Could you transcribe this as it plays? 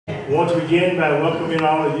I want to begin by welcoming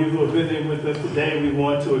all of you who are visiting with us today. We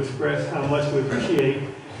want to express how much we appreciate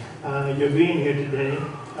your being here today.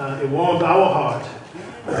 It warms our heart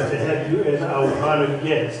to have you as our honored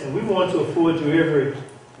guest. And we want to afford you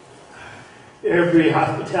every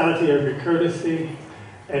hospitality, every courtesy.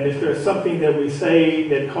 And if there's something that we say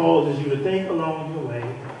that causes you to think along the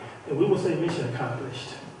way, then we will say mission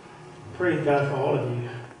accomplished. Praise God for all of you.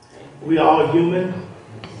 We are all human.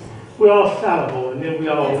 We're all fallible, and then we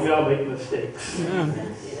all make mistakes.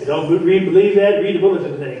 You don't believe that? Read the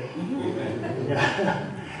bulletin today.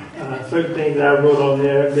 Certain things that I wrote on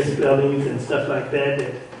there, misspellings and stuff like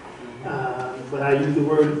that. But I use the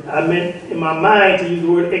word, I meant in my mind to use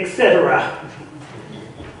the word etc.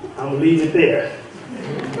 I'm going to leave it there.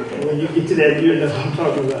 And when you get to that, you know what I'm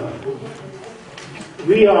talking about.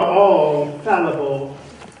 We are all fallible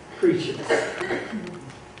creatures.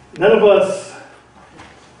 None of us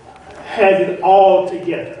has it all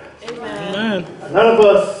together. Amen. None of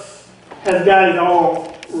us has got it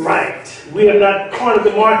all right. We have not cornered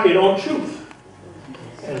the market on truth.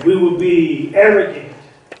 And we will be arrogant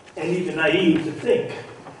and even naive to think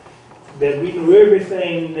that we know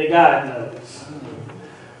everything that God knows.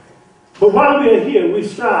 But while we are here, we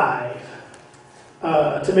strive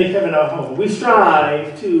to make heaven our home. We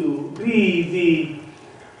strive to be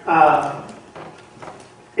the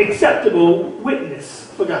acceptable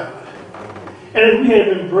witness for God. And as we have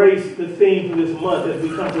embraced the theme for this month, as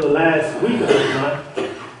we come to the last week of this month,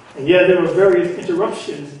 and yeah, there were various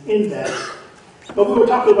interruptions in that, but we were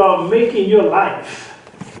talking about making your life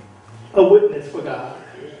a witness for God.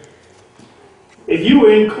 If you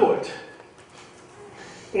were in court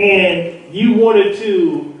and you wanted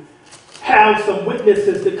to have some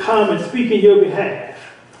witnesses to come and speak in your behalf,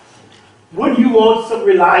 wouldn't you want some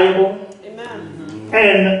reliable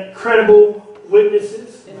and credible witnesses?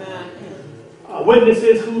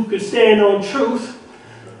 Witnesses who could stand on truth.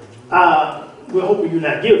 We're hoping you're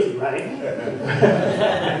not guilty, right?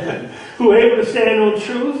 Who are able to stand on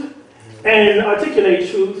truth and articulate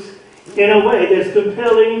truth in a way that's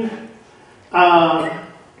compelling and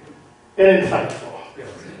insightful.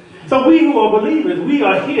 So we who are believers, we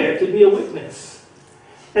are here to be a witness.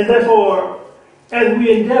 And therefore, as we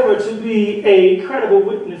endeavor to be a credible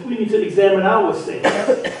witness, we need to examine ourselves.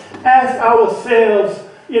 Ask ourselves,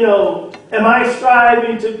 am I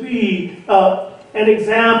striving to be an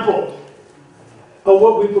example of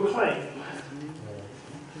what we proclaim?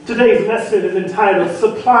 Today's lesson is entitled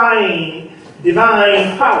Supplying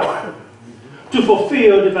Divine Power to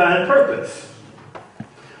Fulfill Divine Purpose.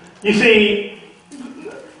 You see,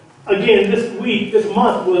 again, this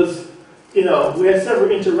month was, we had several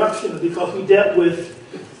interruptions because we dealt with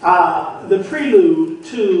the prelude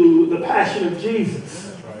to the Passion of Jesus.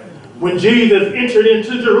 When Jesus entered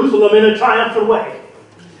into Jerusalem in a triumphant way.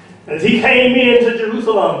 As he came into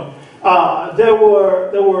Jerusalem, there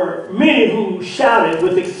were many who shouted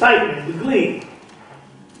with excitement, with glee.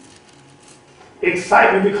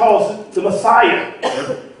 Excitement because the Messiah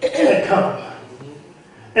had come.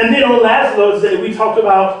 And then on last Lord's Day, we talked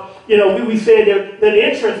about, we said that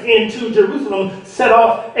entrance into Jerusalem set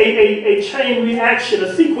off a chain reaction,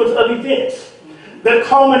 a sequence of events that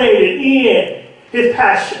culminated in his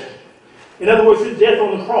passion. In other words, his death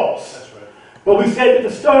on the cross. That's right. But we said that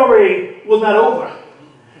the story was not over.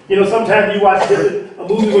 Sometimes you watch a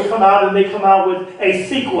movie will come out and they come out with a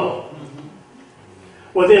sequel.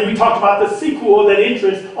 Well, then we talked about the sequel that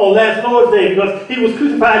entrance on last Lord's Day because he was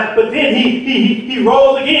crucified, but then he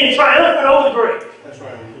rose again, triumphant over the grave. That's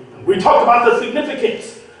right. We talked about the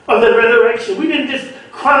significance of the resurrection. We didn't just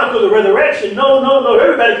chronicle the resurrection. No.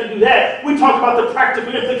 Everybody can do that. We talked about the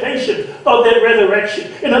practical implications of that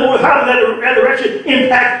resurrection. In other words, how does that resurrection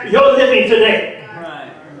impact your living today?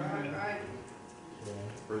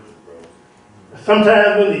 Right.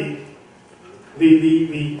 Sometimes when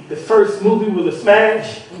the first movie was a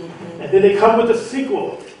smash, and then they come with a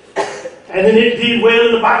sequel, and then it did well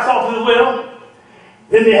in the box office as well,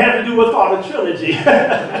 then they have to do what's called a trilogy.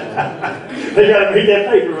 They got to read that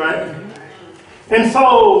paper, right? And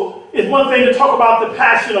so it's one thing to talk about the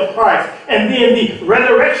passion of Christ and then the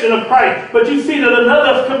resurrection of Christ. But you see that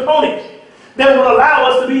another component that will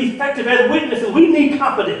allow us to be effective as witnesses, we need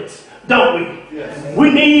confidence, don't we? Yes.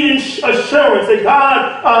 We need assurance that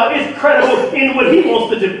God is credible in what he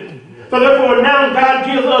wants to do. So therefore now God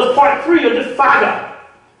gives us part 3 of this saga.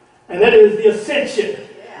 And that is the ascension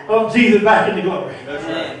of Jesus back into glory. That's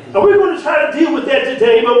right. Now we're going to try to deal with that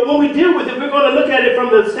today, but when we deal with it, we're going to look at it from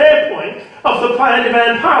the standpoint of supplying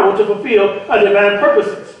divine power to fulfill divine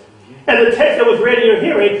purposes. And the text that was read in your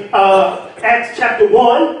hearing, Acts chapter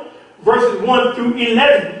 1, verses 1 through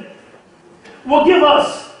 11, will give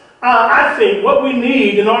us I think, what we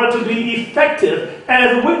need in order to be effective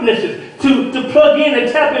as witnesses, to plug in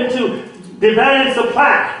and tap into divine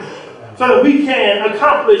supply so that we can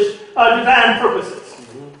accomplish divine purposes.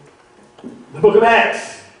 The book of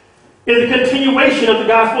Acts is a continuation of the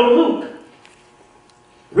Gospel of Luke,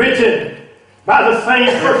 written by the same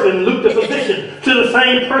person, Luke the physician, to the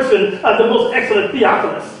same person, the most excellent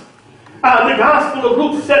Theophilus. The Gospel of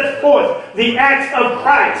Luke sets forth the acts of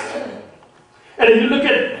Christ. And if you look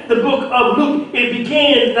at the book of Luke, it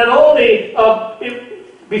begins not only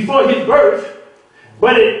before his birth,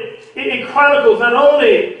 but it chronicles not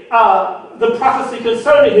only the prophecy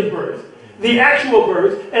concerning his birth, the actual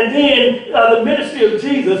birth, and then the ministry of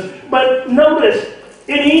Jesus. But notice,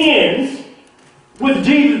 it ends with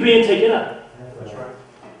Jesus being taken up. That's right.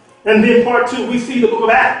 And then part 2, we see the book of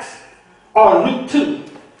Acts, or Luke 2.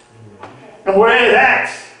 And whereas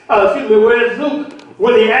Luke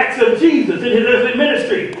were the acts of Jesus in his earthly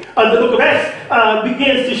ministry, the book of Acts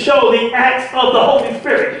begins to show the acts of the Holy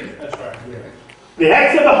Spirit. That's right. Yeah. The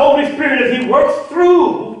acts of the Holy Spirit as he works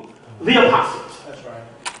through the apostles. That's right.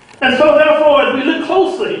 And so therefore, as we look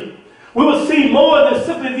closely, we will see more than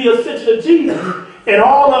simply the ascension of Jesus and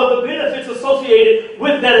all of the benefits associated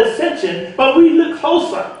with that ascension. But we look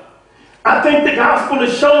closer, I think the gospel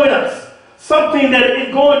is showing us something that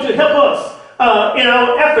is going to help us in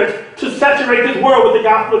our efforts to saturate this world with the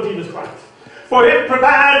gospel of Jesus Christ. For it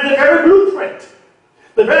provides the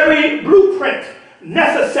very blueprint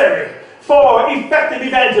necessary for effective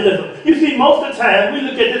evangelism. You see, most of the time we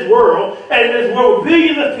look at this world, and this world with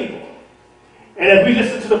billions of people. And as we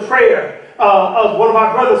listen to the prayer of one of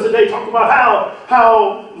our brothers today, talk about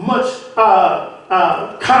how much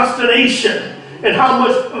consternation and how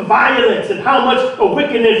much violence and how much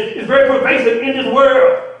wickedness is very pervasive in this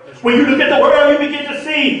world. When you look at the world, you begin to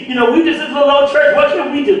see, we just as a little old church, what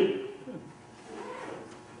can we do?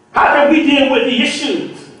 How can we deal with the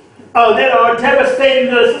issues that are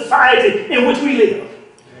devastating the society in which we live?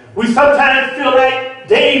 We sometimes feel like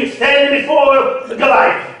David standing before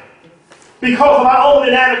Goliath because of our own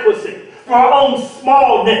inadequacy, for our own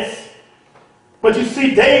smallness. But you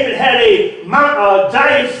see, David had a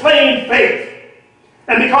giant slaying faith.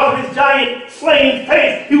 And because of his giant slaying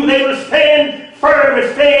faith, he was able to stand firm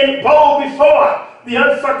and stand bold before the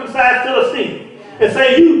uncircumcised Philistine and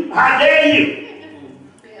say, how dare you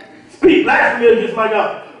speak blasphemy against my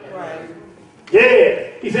God? Right. Yeah.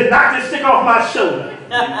 He said, knock this stick off my shoulder.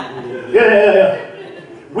 Yeah.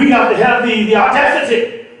 We got to have the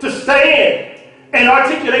audacity to stand and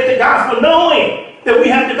articulate the gospel, knowing that we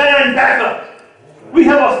have divine backup. We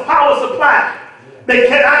have a power supply that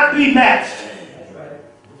cannot be matched.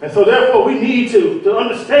 And so therefore we need to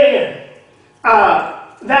understand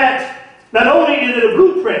that not only is it a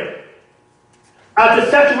blueprint to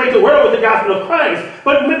saturate the world with the gospel of Christ,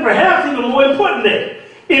 but perhaps even more importantly,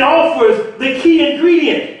 it offers the key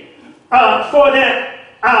ingredient for that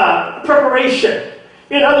preparation.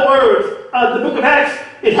 In other words, the book of Acts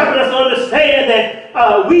is helping us to understand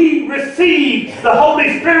that we receive the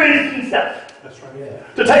Holy Spirit himself. That's right. Yeah.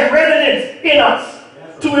 To take residence in us,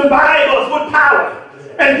 to imbibe us with power,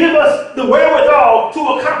 and give us the wherewithal to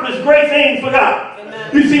accomplish great things for God.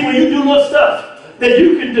 Amen. You see, when you do little stuff that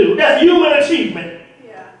you can do, that's human achievement.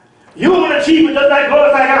 Yeah. Human achievement does not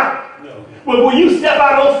glorify God. No. But when you step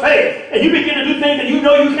out on faith and you begin to do things that you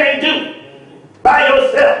know you can't do by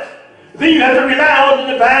yourself, then you have to rely on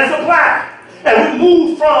the divine supply. And we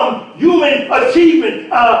move from human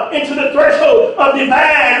achievement into the threshold of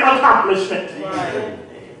divine accomplishment. Right.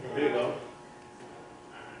 There you go.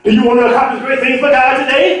 Do you want to accomplish great things for God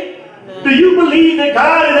today? Do you believe that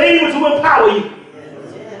God is able to empower you?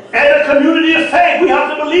 As a community of faith, we have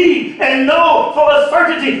to believe and know for a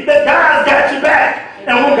certainty that God's got your back.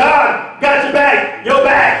 And when God got your back, your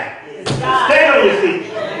back. Stand on your feet.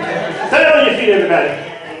 Stand on your feet, everybody.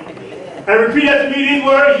 And repeat after me these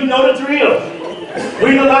words. You know the drill. We,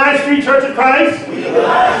 the Lion Street Church of Christ,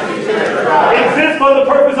 exist for the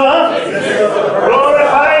purpose of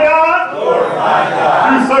glorifying God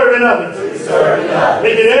through serving others,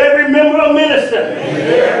 making every member a minister,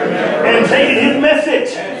 and taking his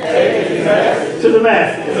message to the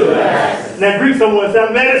masses. Now greet someone and say,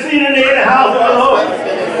 I'm glad to see you today in the house of the Lord.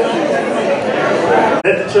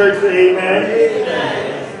 Let the church say amen.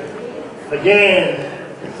 Again,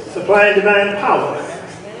 supplying divine power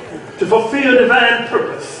to fulfill divine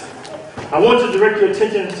purpose. I want to direct your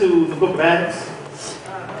attention to the book of Acts.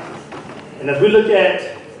 And as we look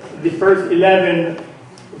at the first 11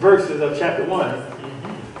 verses of chapter 1,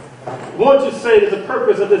 I want to say that the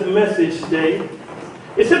purpose of this message today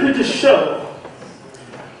is simply to show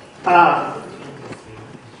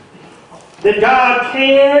that God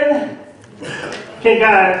can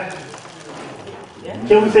God,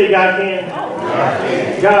 can we say God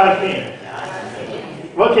can? God can.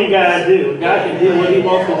 What can God do? God can do what he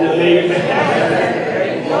wants to do.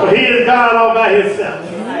 Amen. But he is God all by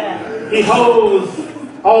himself. He holds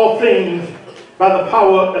all things by the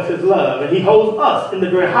power of his love. And he holds us in the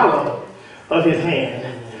very hollow of his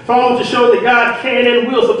hand. So I want to show that God can and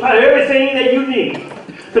will supply everything that you need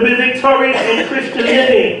to be victorious in Christian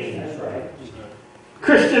living.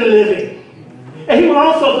 Christian living. And he will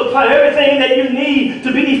also supply everything that you need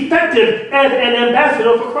to be effective as an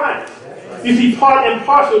ambassador for Christ. You see, part and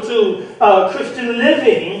parcel to Christian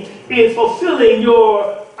living is fulfilling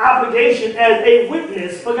your obligation as a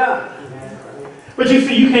witness for God. But you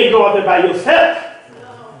see, you can't go out there by yourself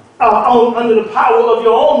under the power of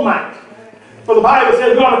your own might. For the Bible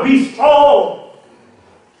says we ought to be strong,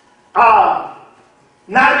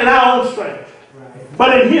 not in our own strength,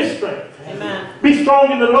 but in his strength. Amen. Be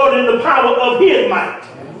strong in the Lord and in the power of his might.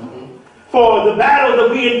 For the battle that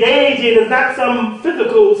we engage in is not some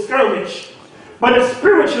physical skirmish, but a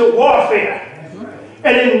spiritual warfare.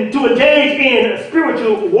 And to engage in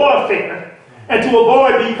spiritual warfare and to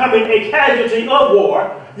avoid becoming a casualty of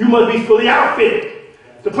war, you must be fully outfitted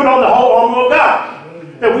to put on the whole armor of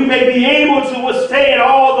God, that we may be able to withstand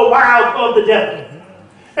all the wiles of the devil.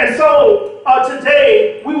 And so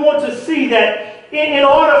today we want to see that in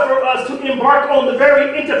order for us to embark on the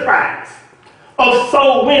very enterprise of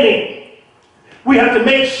soul winning, we have to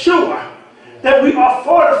make sure that we are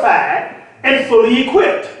fortified and fully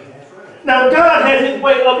equipped. Now, God has his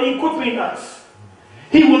way of equipping us.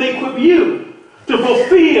 He will equip you to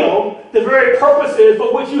fulfill the very purposes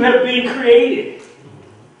for which you have been created.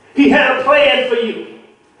 He had a plan for you.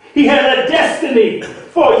 He had a destiny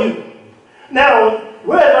for you. Now,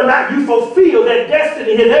 whether or not you fulfill that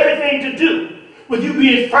destiny has everything to do with you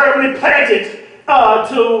being firmly planted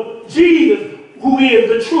to Jesus, who is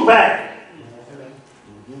the true vine.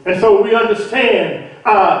 And so we understand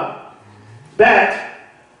that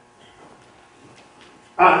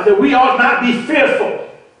we ought not be fearful,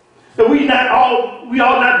 that we ought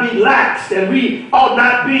not be lax, and we ought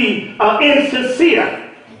not be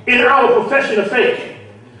insincere in our profession of faith.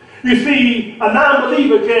 You see, a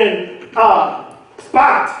non-believer can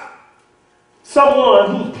spot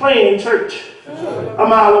someone who's playing church a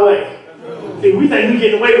mile away. See, we think we're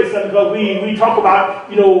getting away with something because we talk about,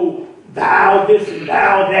 thou this and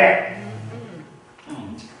thou that.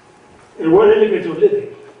 And what are they looking at your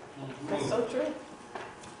living? That's so true.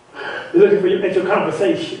 They're looking at your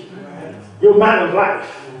conversation, your manner of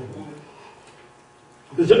life.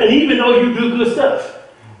 And even though you do good stuff,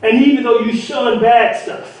 and even though you shun bad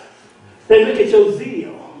stuff, they look at your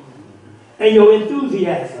zeal and your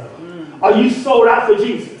enthusiasm. Are you sold out for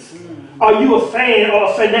Jesus? Are you a fan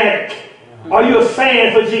or a fanatic? Are you a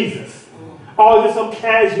fan for Jesus? Or is it some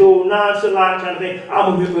casual, nonchalant kind of thing?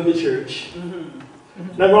 I'm a member of the church.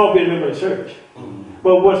 Nothing wrong with being a member of the church.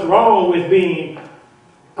 But what's wrong with being,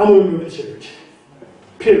 I'm a member of the church.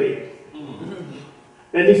 Period.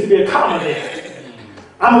 There needs to be a comma there.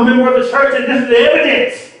 I'm a member of the church, and this is the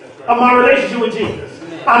evidence of my relationship with Jesus.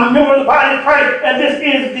 I'm a member of the body of Christ, and this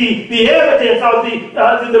is the evidence or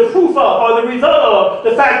the proof of, or the result of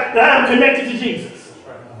the fact that I'm connected to Jesus.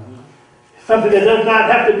 Something that does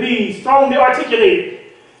not have to be strongly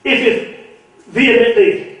articulated if it's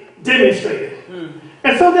vehemently demonstrated.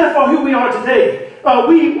 And so therefore, here we are today.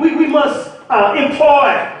 We must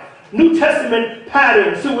employ New Testament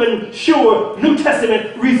patterns to ensure New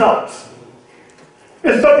Testament results.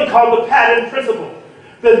 It's something called the pattern principle.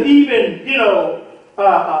 That's even,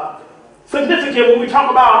 significant when we talk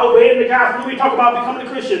about obeying the gospel, when we talk about becoming a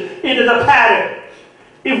Christian. It is a pattern.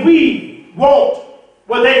 If we want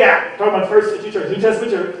what they got, talking about the first century church, New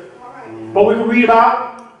Testament church, what we can read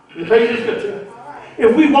about in the pages of Scripture.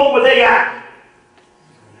 If we want what they got,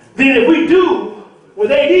 then if we do what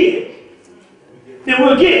they did, then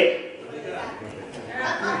we'll get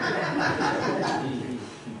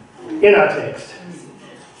in our text.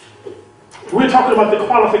 We're talking about the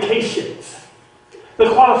qualifications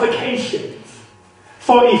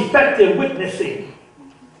for effective witnessing.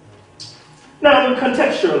 Now,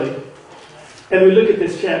 contextually, as we look at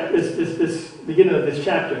this chapter, this beginning of this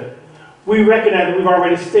chapter, we recognize that we've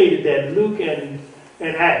already stated that Luke and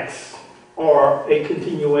Acts are a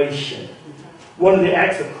continuation. One of the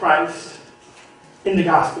acts of Christ in the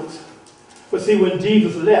Gospels. But see, when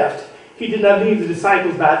Jesus left, he did not leave the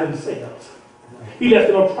disciples by themselves. He left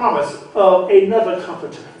them a promise of another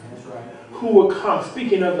comforter who will come,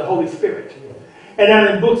 speaking of the Holy Spirit. And now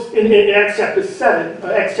in Acts chapter 7,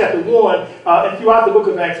 Acts chapter 1, and throughout the book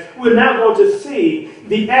of Acts, we're now going to see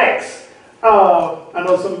the acts I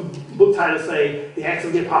know some book titles say the Acts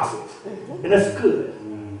of the Apostles, and that's good.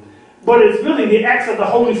 But it's really the acts of the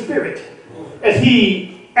Holy Spirit as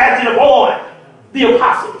he acted upon the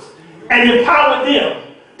apostles and empowered them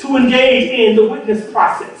to engage in the witness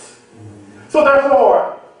process. So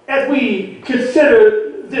therefore, as we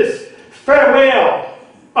consider this farewell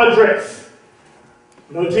address,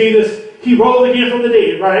 you know, Jesus, he rose again from the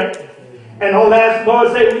dead, right? And on last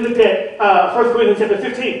Lord's Day, we looked at 1 Corinthians chapter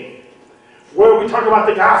 15, where we talk about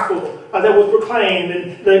the gospel that was proclaimed,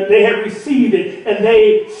 and they had received it, and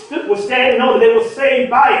they were standing on it, they were saved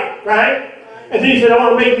by it, right? And then he said, I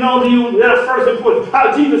want to make known to you that are first important,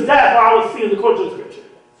 how Jesus died for our sins according to the Scripture.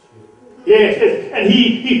 Yes, yes. And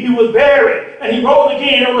he was buried, and he rose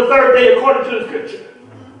again on the third day according to the Scripture.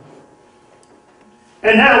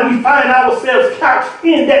 And now we find ourselves couched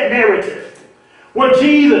in that narrative, where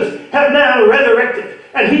Jesus has now resurrected,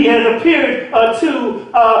 and he has appeared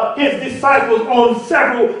to his disciples on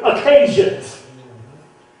several occasions.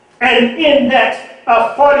 And in that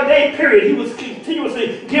 40-day period, he was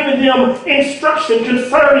continuously giving them instruction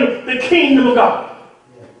concerning the kingdom of God.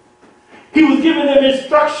 He was giving them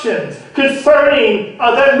instructions concerning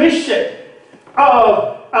their mission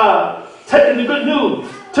of taking the good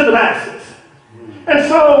news to the masses. And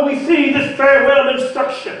so we see this farewell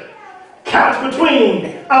instruction couched between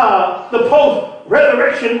the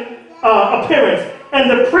post-resurrection appearance and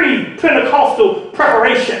the pre-Pentecostal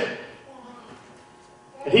preparation.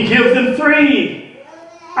 And he gives them three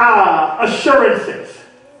assurances,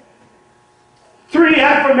 three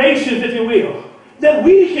affirmations, if you will, that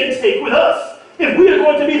we can take with us if we are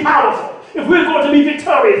going to be powerful, if we're going to be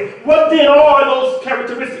victorious. What then are those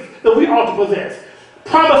characteristics that we ought to possess?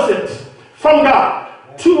 Promises from God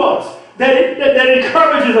to us that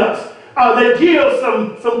encourages us, that gives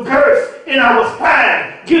some girth in our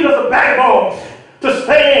spine, gives us a backbone to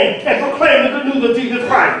stand and proclaim the good news of Jesus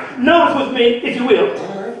Christ. Notice with me, if you will,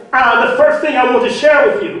 the first thing I want to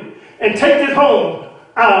share with you, and take this home,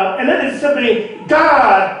 and that is simply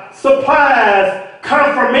God supplies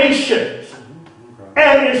confirmations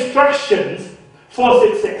and instructions for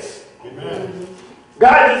success. Amen.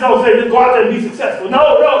 God just don't say, just go out there and be successful.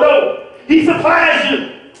 No. He supplies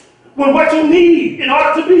you with what you need in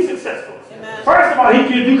order to be successful. Amen. First of all, he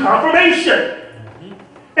gives you confirmation.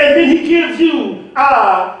 And then he gives you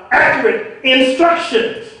accurate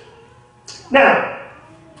instructions. Now,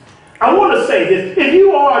 I want to say this. If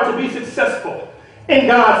you are to be successful in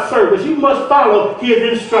God's service, you must follow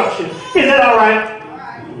his instructions. Is that all right?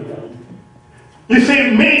 You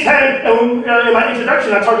see, many times in my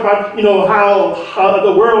introduction, I talked about, how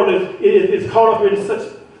the world is caught up in such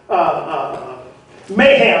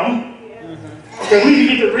mayhem that we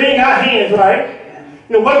get to wring our hands, right?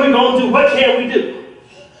 What are we going to do? What can we do?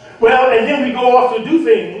 Well, and then we go off to do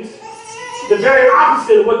things the very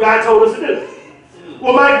opposite of what God told us to do.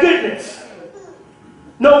 Well, my goodness.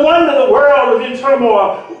 No wonder the world is in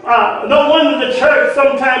turmoil. No wonder the church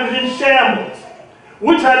sometimes is in shambles.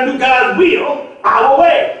 We're trying to do God's will our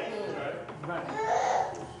way.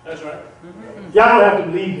 That's right. Y'all don't have to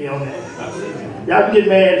believe me on that. Y'all can get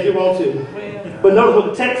mad if you want to. But notice what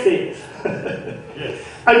the text says. Yes.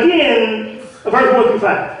 Again, verse 1 through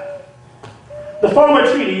 5. The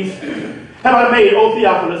former treaties have I made, O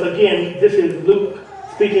Theophilus. Again, this is Luke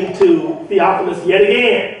speaking to Theophilus yet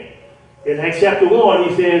again. In Acts chapter 1,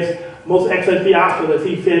 he says, most excellent Theophilus,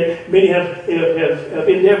 he said, many have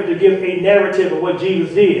endeavored to give a narrative of what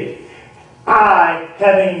Jesus did. I,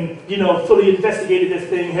 having, fully investigated this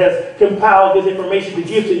thing, has compiled this information to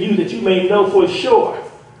give to you that you may know for sure,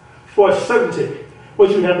 for certainty, what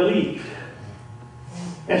you have believed.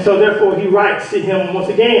 And so therefore he writes to him once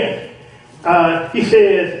again. He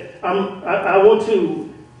says, I want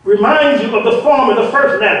to remind you of the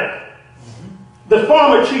first letter, the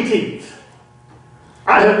former treatise.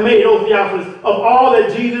 I have made, O Theophilus, of all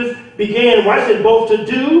that Jesus began, both to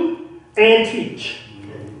do and teach,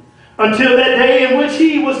 until that day in which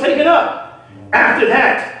he was taken up. After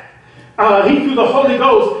that, he, through the Holy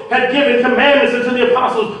Ghost, had given commandments unto the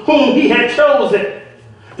apostles whom he had chosen,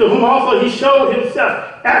 to whom also he showed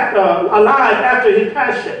himself alive after his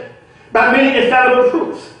passion, by many infallible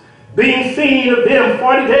proofs, being seen of them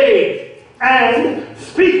 40 days, and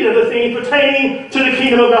speaking of the things pertaining to the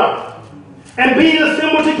kingdom of God. And being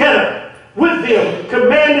assembled together with them,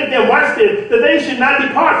 commanded them, watch this, that they should not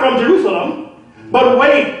depart from Jerusalem, but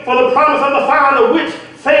wait for the promise of the Father, which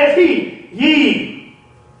saith he, ye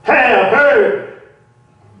have heard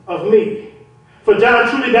of me. For John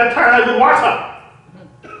truly baptized with water,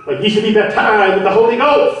 but ye should be baptized with the Holy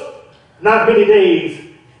Ghost, not many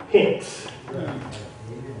days hence.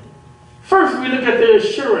 First, we look at the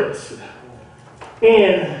assurance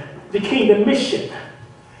in the kingdom mission,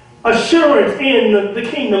 assurance in the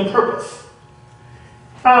kingdom purpose.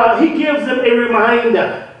 He gives them a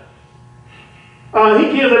reminder.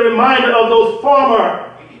 He gives a reminder of those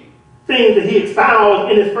former things that he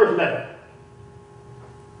espoused in his first letter.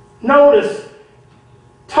 Notice,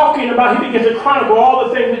 talking about, he begins to chronicle all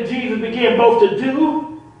the things that Jesus began both to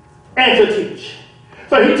do and to teach.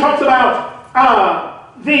 So he talks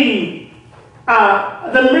about the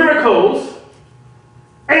miracles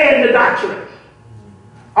and the doctrine.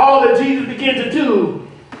 All that Jesus began to do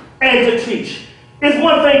and to teach. It's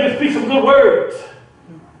one thing to speak some good words.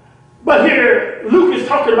 But here, Luke is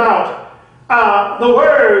talking about the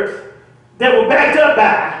words that were backed up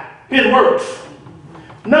by his works.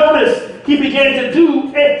 Notice, he began to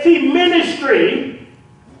do, and see, ministry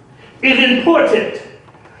is important.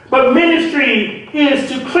 But ministry is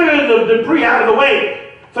to clear the debris out of the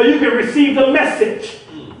way so you can receive the message.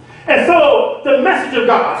 And so, the message of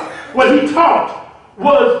God, what he taught,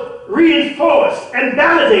 was reinforced and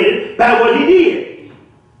validated by what he did.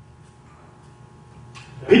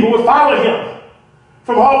 People would follow him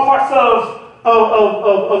from all parts of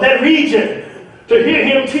that region to hear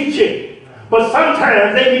him teaching. But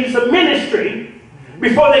sometimes they needed some ministry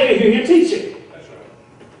before they could hear him teaching.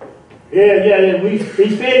 Yeah. He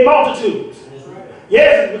fed multitudes.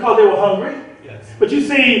 Yes, because they were hungry. Yes. But you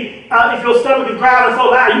see, if your stomach is growling so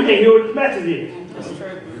loud, you can't hear what the message is. That's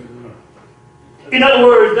true. In other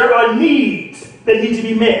words, there are needs that need to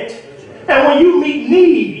be met. And when you meet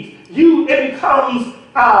need, it becomes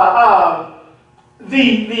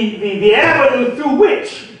the avenue through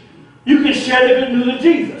which you can share the good news of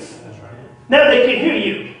Jesus. Now they can hear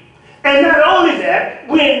you. And not only that,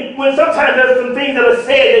 when sometimes there's some things that are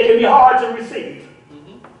said that can be hard to receive.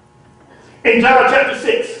 In John chapter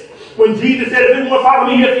 6, when Jesus said, if anyone follow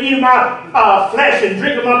me, he has to eat of my flesh and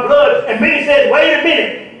drink of my blood. And many said, wait a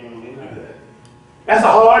minute. That's a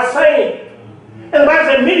hard saying. And the Bible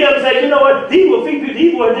said, many of them said, you know what, these were people,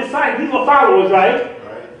 these were disciples, these were followers, right?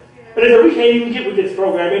 And they said, we can't even get with this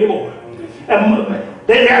program anymore. And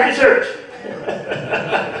they left the church.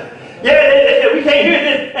 Yeah, they said, we can't hear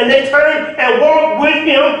this. And they turned and walked with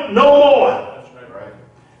him no more.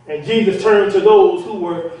 And Jesus turned to those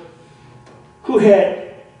who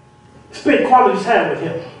had spent quality time with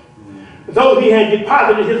him. Those he had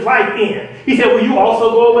deposited his life in. He said, will you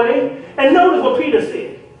also go away? And notice what Peter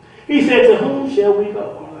said. He said, to whom shall we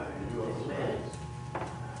go?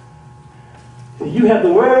 So you have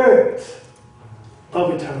the words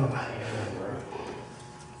of eternal life.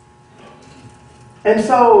 And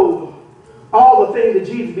so, all the things that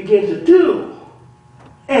Jesus began to do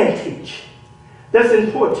and teach, that's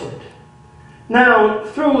important. Now,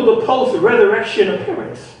 through the post-resurrection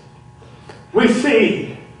appearance, we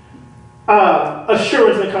see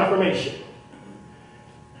assurance and confirmation.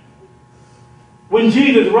 When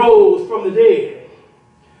Jesus rose from the dead,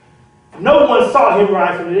 no one saw him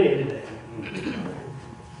rise from the dead, did they?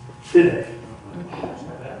 Did they?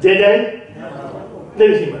 Did they? They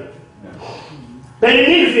didn't see him. They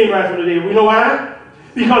didn't need to see him rise from the dead. You know why?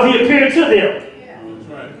 Because he appeared to them.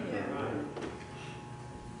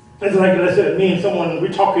 It's like, let's say, me and someone,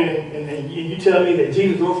 we're talking, and you tell me that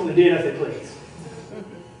Jesus rose from the dead. I said, please.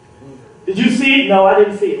 Did you see it? No, I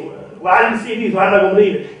didn't see it. Well, I didn't see it either, so I'm not going to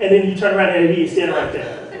believe it. And then you turn around and he's standing right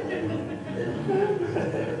there.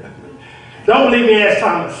 Don't believe me, ask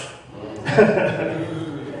Thomas.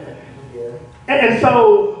 and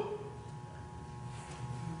so,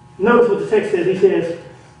 notice what the text says. He says,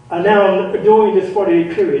 now during this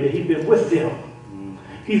 40-day period that he's been with them,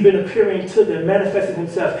 he's been appearing to them, manifesting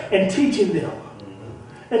himself, and teaching them.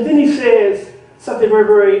 And then he says something very,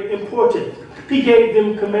 very important. He gave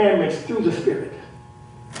them commandments through the Spirit.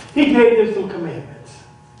 He gave them some commandments.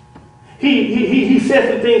 He said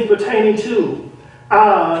some things pertaining to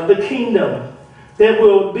the kingdom that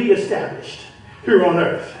will be established here on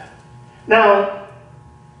earth. Now,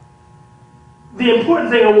 the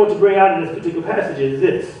important thing I want to bring out in this particular passage is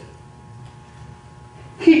this.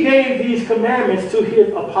 He gave these commandments to his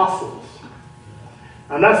apostles.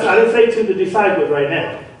 I didn't say to the disciples right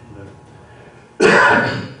now.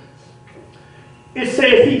 It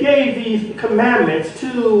says he gave these commandments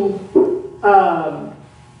to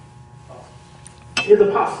his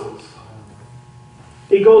apostles.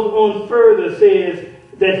 It goes on further, says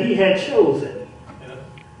that he had chosen.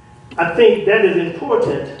 I think that is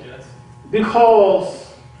important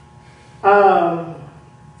because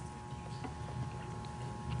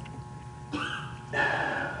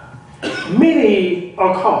many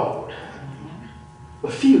are called,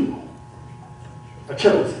 but few are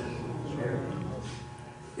chosen.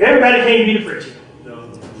 Everybody can't be the preacher.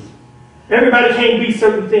 Everybody can't be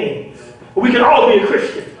certain things. But we can all be a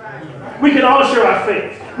Christian. We can all share our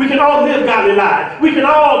faith. We can all live godly lives. We can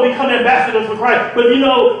all become ambassadors for Christ. But you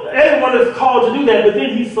know, everyone is called to do that, but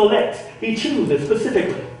then he selects. He chooses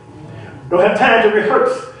specifically. Don't have time to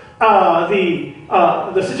rehearse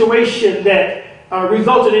the situation that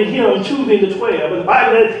resulted in him choosing the 12. But the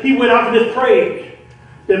Bible says he went out and just prayed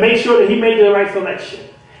to make sure that he made the right selection.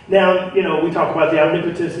 Now, you know, we talk about the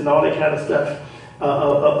omnipotence and all that kind of stuff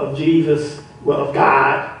of Jesus, well, of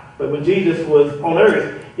God. But when Jesus was on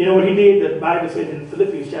earth, you know what he did? The Bible says in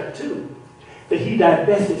Philippians chapter 2 that he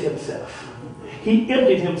divested himself. He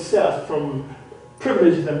emptied himself from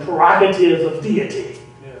privileges and prerogatives of deity,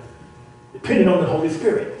 depending on the Holy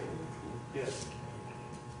Spirit. Yes.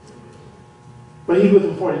 But he's with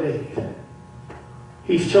them 40 days.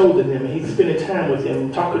 He's chosen them, and he's spending time with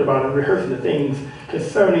them, talking about and rehearsing the things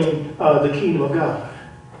concerning the kingdom of God.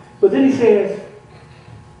 But then he says,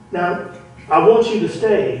 now, I want you to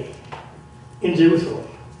stay in Jerusalem.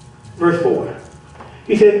 Verse 4.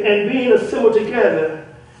 He says, and being assembled together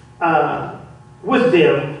with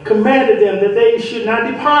them, commanded them that they should not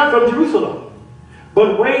depart from Jerusalem,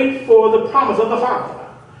 but wait for the promise of the Father,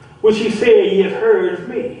 which he said, ye have heard of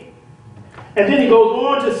me. And then he goes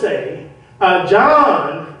on to say,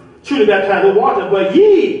 John truly baptized with water, but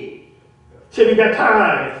ye shall be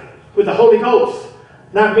baptized with the Holy Ghost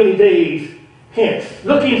not many days hence.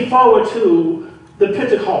 Looking forward to the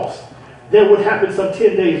Pentecost that would happen some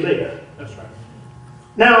 10 days later. That's right.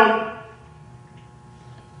 Now,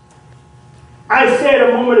 I said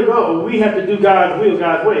a moment ago, we have to do God's will,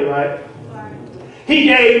 God's way, right? He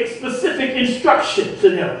gave specific instructions to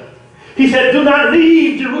them. He said, do not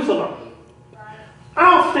leave Jerusalem.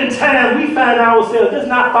 Oftentimes, we find ourselves just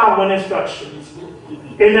not following instructions.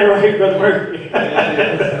 Isn't that right, Brother Murphy?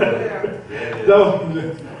 So,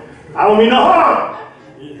 I don't mean no harm.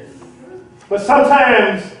 But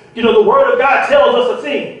sometimes, you know, the Word of God tells us a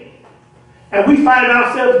thing. And we find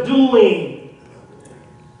ourselves doing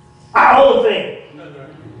our own thing.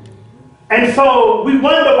 And so we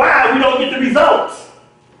wonder why we don't get the results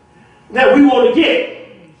that we want to get.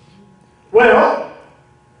 Well,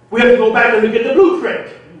 we have to go back and look at the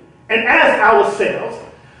blueprint and ask ourselves,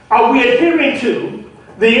 are we adhering to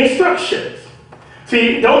the instructions?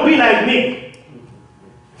 See, don't be like me.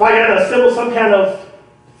 If I got to assemble some kind of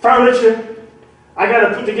furniture, I got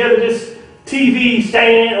to put together this TV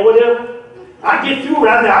stand or whatever, I get through it.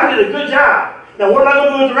 I say, I did a good job. Now, what am I going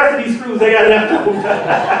to do with the rest of these screws I got left over?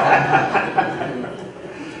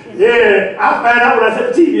 Yeah, I'll find out when I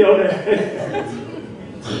set the TV on there.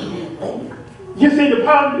 You see, the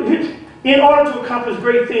problem, in order to accomplish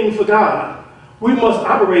great things for God, we must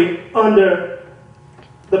operate under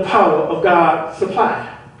the power of God's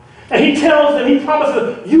supply. And he tells them, he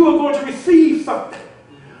promises, you are going to receive something.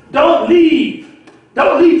 Don't leave.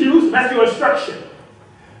 Don't leave Jerusalem. That's your instruction.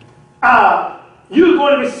 You're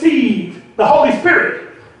going to receive the Holy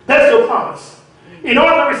Spirit. That's your promise. In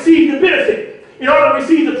order to receive the benefit, in order to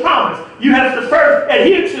receive the promise, you have to first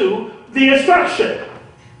adhere to the instruction.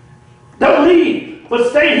 Don't leave, but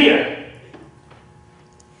stay here.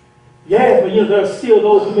 Yes, but you know, there are still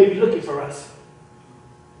those who may be looking for us.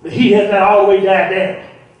 The heat has not all the way died down.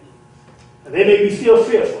 And they may be still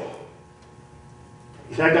fearful.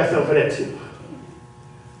 He said, I got something for that too.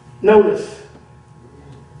 Notice,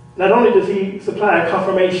 not only does he supply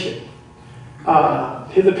confirmation,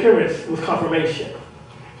 his appearance was confirmation,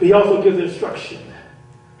 but he also gives instruction.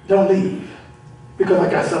 Don't leave, because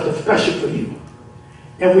I got something special for you.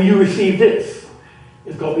 And when you receive this,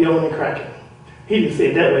 it's going to be on and cracking. He didn't say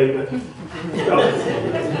it that way, but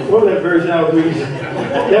what was that version I was reading?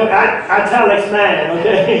 Italics 9,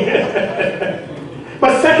 okay?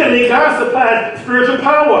 But secondly, God supplies spiritual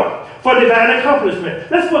power for divine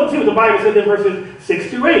accomplishment. Let's see what the Bible says in verses 6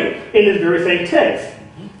 through 8 in this very same text.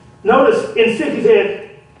 Notice in 6 he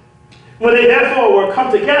said, when they therefore were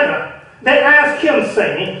come together, they asked him,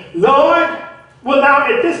 saying, Lord, wilt thou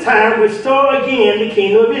at this time restore again the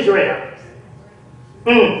kingdom of Israel?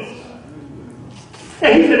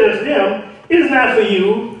 And he said unto them, it is not for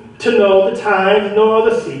you to know the times nor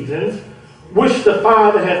the seasons which the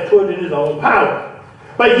Father hath put in his own power.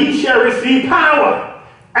 But ye shall receive power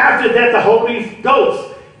after that the Holy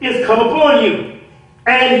Ghost is come upon you.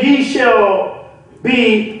 And ye shall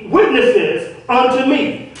be witnesses unto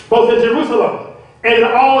me, both in Jerusalem and in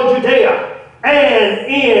all Judea and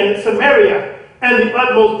in Samaria and the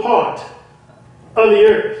utmost part of the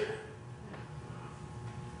earth.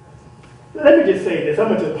 Let me just say this. I'm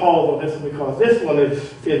going to pause on this one because this one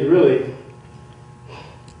is really...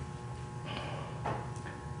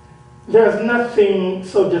 There's nothing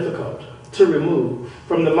so difficult to remove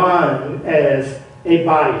from the mind as a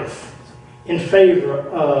bias in favor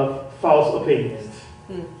of false opinions.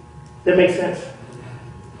 That makes sense?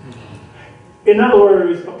 In other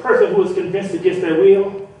words, a person who is convinced against their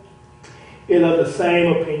will is of the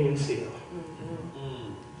same opinion still.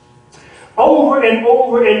 Over and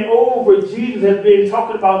over and over, Jesus has been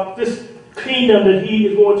talking about this kingdom that he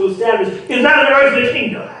is going to establish. It's not an earthly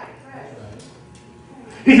kingdom.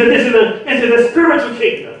 He said this is a spiritual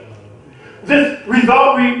kingdom.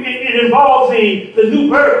 It involves the new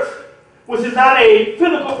birth, which is not a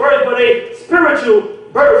physical birth, but a spiritual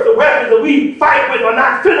birth. The weapons that we fight with are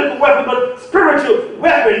not physical weapons, but spiritual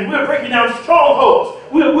weapons. We're breaking down strongholds.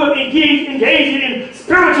 We're engaging in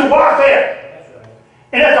spiritual warfare.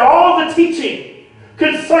 And after all the teaching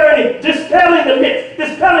concerning dispelling the myth,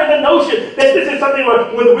 dispelling the notion that this is something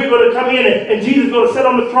where we're going to come in and Jesus is going to sit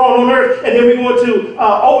on the throne on earth, and then we're going to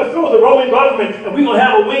overthrow the Roman government, and we're going to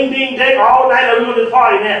have a wing-ding day all night, and we're going to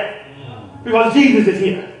party now. Because Jesus is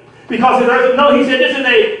here. Because no, he said this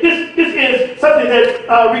is something that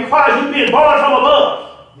requires you being born from above,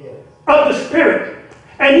 of the Spirit.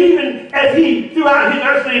 And even as he, throughout his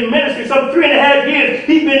earthly ministry, some 3.5 years,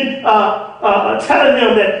 he's been telling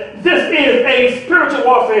them that this is a spiritual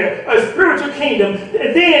warfare, a spiritual kingdom.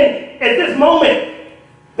 And then, at this moment,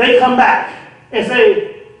 they come back and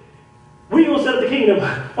say, we will set up the kingdom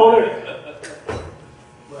on earth.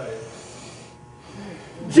 Right.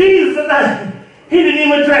 Jesus is not, he didn't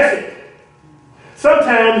even address it.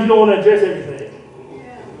 Sometimes you don't want to address everything.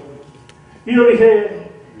 You know what he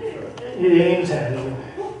said? He didn't even say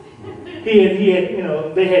He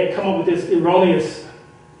had, they had come up with this erroneous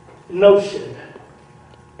notion.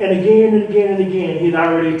 And again and again and again, he'd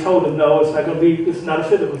already told them, no, it's not going to be, it's not a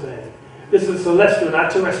physical thing. This is celestial, not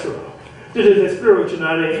terrestrial. This is a spiritual,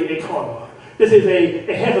 not a carnal. This is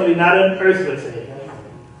a heavenly, not an earthly thing.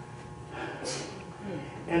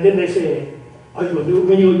 And then they said, are you going to do it?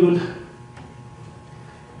 When you going to?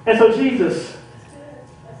 And so Jesus,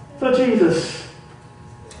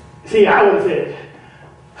 see, I would have said,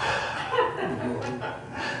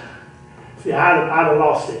 see, I'd have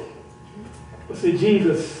lost it. But see,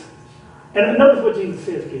 Jesus, and notice what Jesus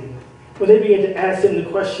says, kids. When they begin to ask him the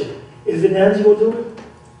question, is it now you will do it?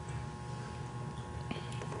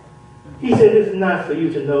 He said, this is not for you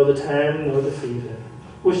to know the time nor the season,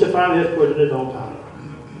 which the Father has put in his own power.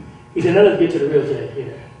 He said, now let's get to the real thing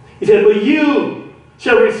here. He said, but you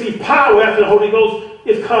shall receive power after the Holy Ghost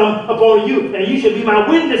is come upon you, and you shall be my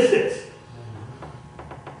witnesses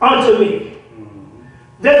unto me.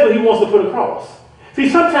 That's what he wants to put across. See,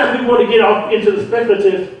 sometimes we want to get off into the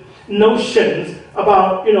speculative notions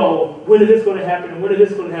about, when is this going to happen and when is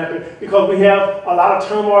this going to happen, because we have a lot of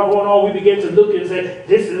turmoil going on. We begin to look and say,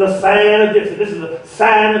 this is a sign of this and this is a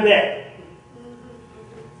sign of that.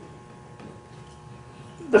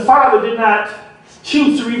 The Father did not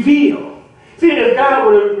choose to reveal. See, if God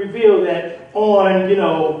would have revealed that on,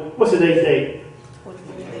 what's today's date?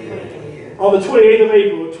 On the 28th of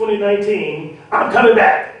April, 2019, I'm coming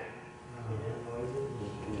back.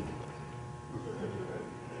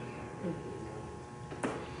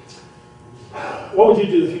 What would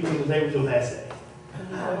you do if you knew today was your last day?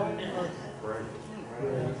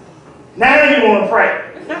 Now you want to pray.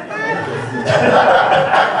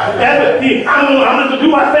 I'm going to do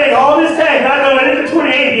my thing all this time. Not going into the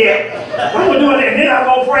 28th yet. I'm going to do it and then I'm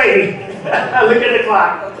going to pray. I look at the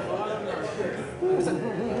clock.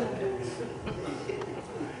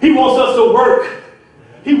 He wants us to work.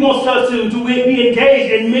 He wants us to be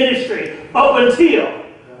engaged in ministry up until,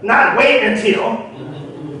 not wait until.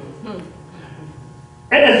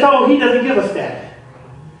 And so he doesn't give us that.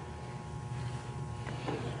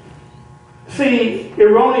 See,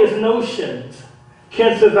 erroneous notions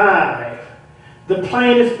can survive the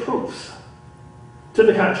plainest proofs to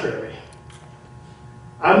the contrary.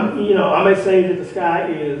 I may say that the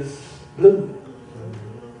sky is blue.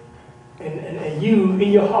 And you,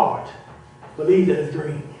 in your heart, believe that it's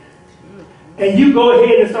green. And you go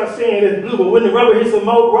ahead and start saying it's blue, but when the rubber hits the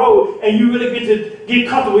road and you really get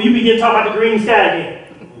comfortable, you begin to talk about the green sky again.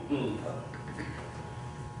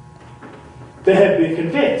 They have been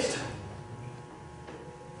convinced,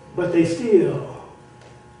 but they still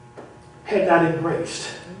had not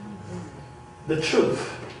embraced the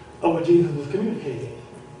truth of what Jesus was communicating.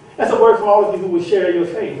 That's a word for all of you who will share your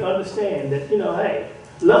faith. Understand that, hey,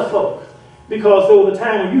 love folk, because there was a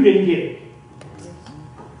time when you didn't get it.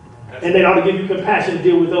 And they ought to give you compassion to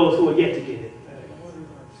deal with those who are yet to get it.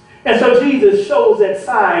 And so Jesus shows that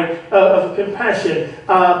side of compassion.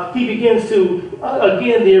 He begins to,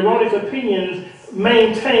 again, the erroneous opinions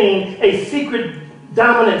maintain a secret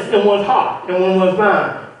dominance in one's heart and in one's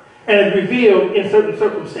mind. and is revealed in certain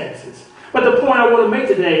circumstances. But the point I want to make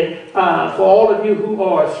today, for all of you who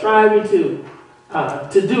are striving to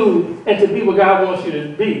do and to be what God wants you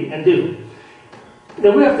to be and do,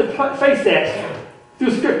 that we have to face that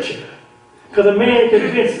through Scripture. Because a man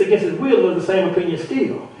convinced against his will of the same opinion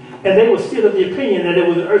still. And they were still of the opinion that it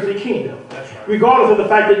was an earthly kingdom. Right. Regardless of the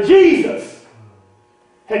fact that Jesus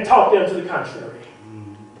had taught them to the contrary.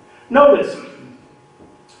 Notice,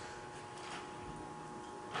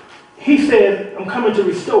 he said, I'm coming to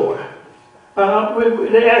restore.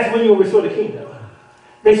 They asked when you will restore the kingdom.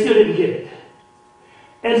 They still didn't get it.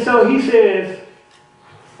 And so he says,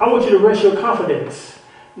 I want you to rest your confidence,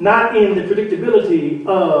 not in the predictability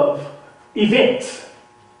of events,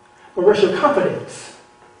 but rest your confidence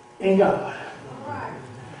in God.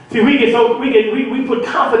 See, we put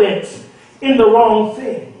confidence in the wrong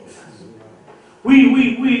things.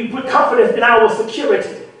 We put confidence in our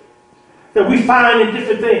security that we find in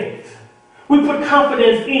different things. We put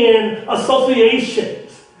confidence in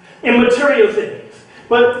associations, in material things.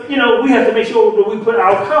 But, we have to make sure that we put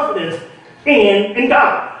our confidence in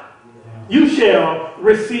God. You shall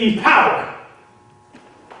receive power.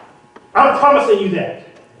 I'm promising you that.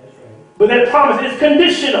 But that promise is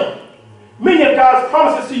conditional. Many of God's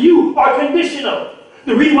promises to you are conditional.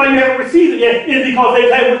 The reason why you haven't received it yet is because they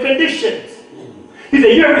came with conditions. He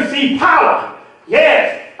said, you'll receive power.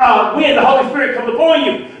 Yes, when the Holy Spirit comes upon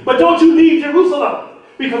you. But don't you leave Jerusalem.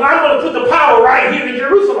 Because I'm going to put the power right here in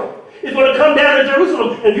Jerusalem. It's going to come down to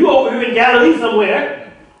Jerusalem. And you over here in Galilee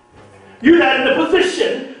somewhere, you're not in the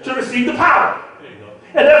position to receive the power.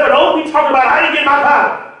 And therefore, don't be talking about, I didn't get my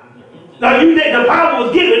power. Now, you think the power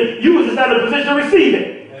was given, you was just not in a position to receive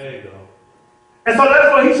it. There you go. And so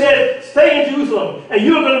that's why he said, stay in Jerusalem, and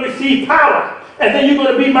you're going to receive power. And then you're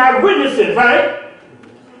going to be my witnesses, right?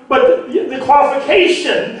 But the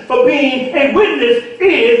qualification for being a witness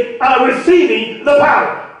is receiving the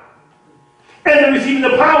power. And the receiving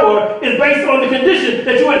the power is based on the condition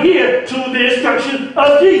that you adhere to the instruction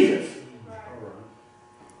of Jesus.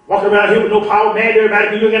 Walking around here with no power, man,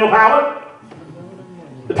 everybody, you ain't got no power.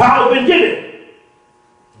 The power has been given.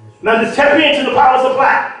 Now just tap into the power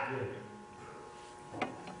supply.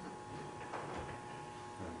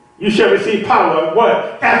 You shall receive power,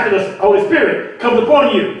 what? After the Holy Spirit comes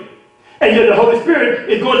upon you. And yet the Holy Spirit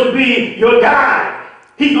is going to be your guide.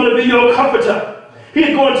 He's going to be your comforter.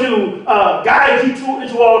 He's going to guide you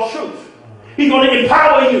into all truth. He's going to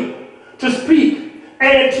empower you to speak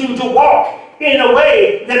and to walk in a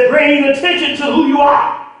way that brings attention to who you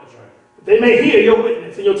are. They may hear your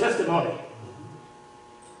witness and your testimony.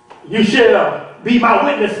 You shall be my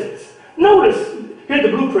witnesses. Notice, here's the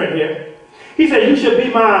blueprint here. He said, you shall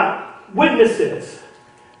be my witnesses.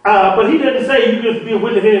 But he doesn't say you just be a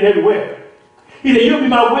witness in and everywhere. He said, you'll be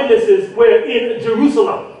my witnesses where in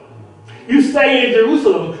Jerusalem. You stay in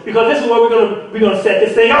Jerusalem because this is where we're going to set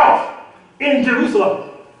this thing off. In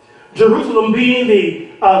Jerusalem. Jerusalem being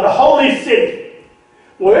the holy city,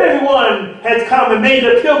 where everyone has come and made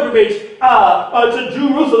a pilgrimage to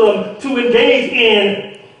Jerusalem to engage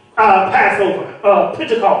in Passover,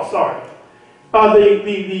 Pentecost,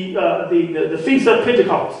 the Feast of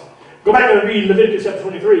Pentecost. Go back and read Leviticus chapter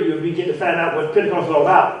 23. You'll begin to find out what Pentecost is all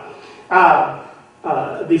about.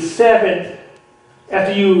 The seventh,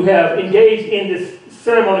 after you have engaged in this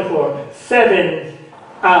ceremony for 7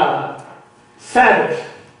 Sabbaths,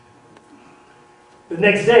 the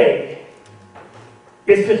next day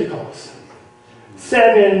is Pentecost.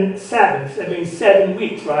 7 Sabbaths, that means 7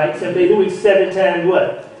 weeks, right? 7 days a week, 7 times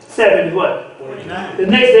what? 7 is what? 49. The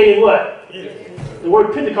next day is what? 50. The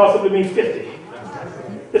word Pentecost simply means 50.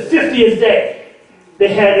 The 50th day,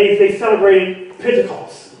 they celebrated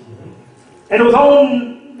Pentecost. And it was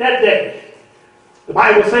on that day, the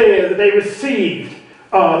Bible says that they received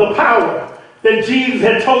the power that Jesus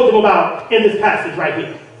had told them about in this passage right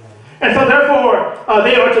here. And so therefore,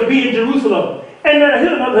 they are to be in Jerusalem. And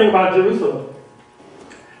here's another thing about Jerusalem.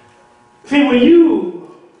 See, when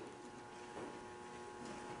you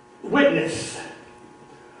witness,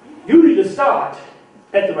 you need to start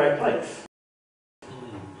at the right place.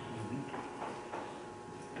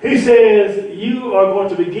 He says you are going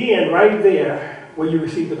to begin right there where you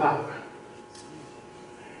receive the power.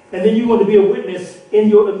 And then you want to be a witness in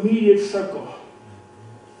your immediate circle.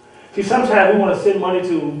 See, sometimes we want to send money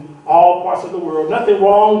to all parts of the world. Nothing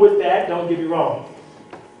wrong with that, don't get me wrong.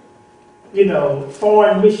 You know,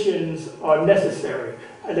 foreign missions are necessary.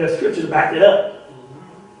 And there's scriptures to back it up.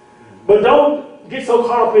 But don't get so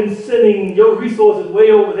caught up in sending your resources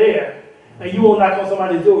way over there and you won't knock on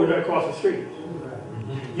somebody's door right across the street.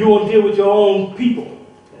 You won't deal with your own people.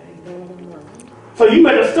 So you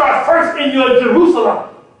better start first in your Jerusalem.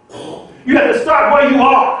 You have to start where you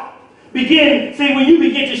are. When you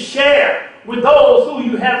begin to share with those who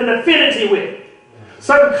you have an affinity with,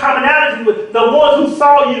 certain commonality with, the ones who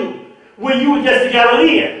saw you when you were just a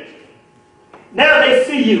Galilean. Now they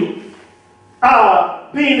see you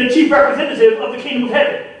being the chief representative of the kingdom of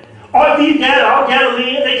heaven. Aren't these all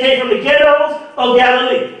Galileans? They came from the ghettos of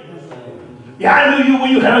Galilee. Yeah, I knew you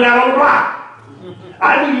when you hung out on the block.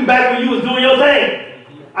 I knew you back when you was doing your thing.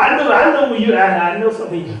 I know when you, I know some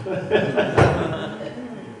of you.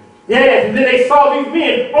 Yes, and then they saw these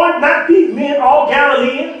men. Aren't not these men all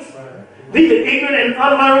Galileans? These are ignorant and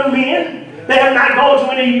unlearned men. They have not gone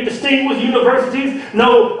to any distinguished universities,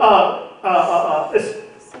 no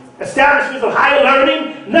establishments of higher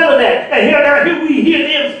learning, none of that. And here we hear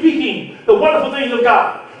them speaking the wonderful things of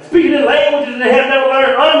God, speaking in languages they have never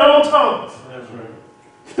learned, unknown tongues. That's right.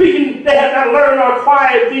 Speaking, they have not learned or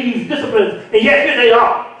acquired these disciplines, and yet here they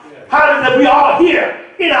are. Yeah. How is it that we all hear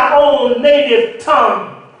in our own native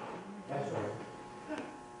tongue? That's right.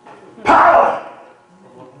 Power.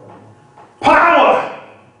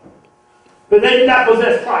 But they did not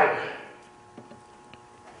possess fire.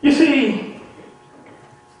 You see,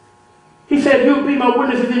 he said, you'll be my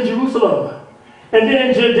witnesses in Jerusalem, and then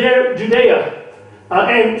in Judea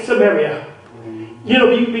and Samaria.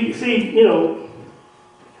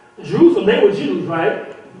 Jerusalem, they were Jews,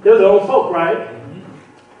 right? They were their own folk, right?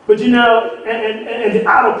 But and the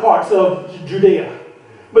outer parts of Judea.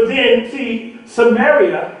 But then, see,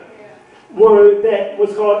 Samaria were that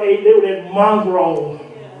mongrel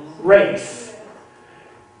race.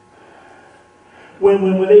 When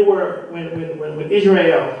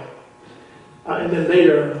Israel and then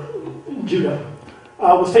later Judah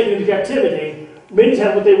was taken into captivity, many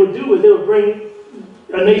times what they would do is they would bring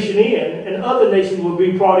a nation in, and other nations would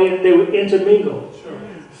be brought in, they would intermingle. Sure.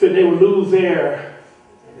 So they would lose their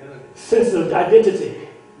sense of identity.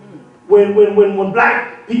 When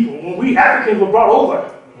black people, when we Africans were brought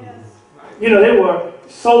over, they were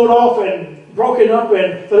sold off and broken up,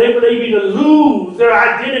 and so they were able to lose their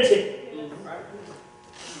identity.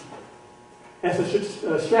 That's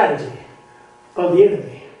a strategy of the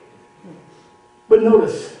enemy. But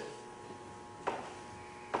notice,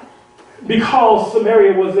 because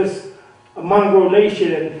Samaria was this mongrel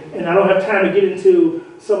nation, and I don't have time to get into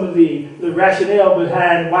some of the rationale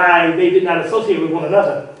behind why they did not associate with one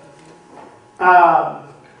another.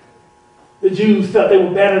 The Jews felt they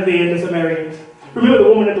were better than the Samaritans. Remember the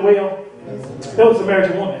woman at the well? That was a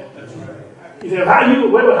Samaritan woman. He said,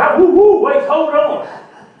 wait, hold on.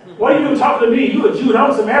 What are you talking to me? You a Jew and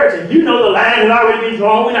I'm a Samaritan. You know the line has already been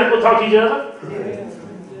drawn. We're not going to talk to each other.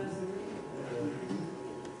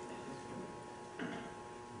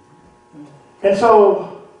 And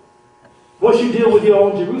so, once you deal with your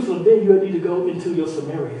own Jerusalem, then you need to go into your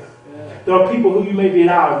Samaria. There are people who you may be at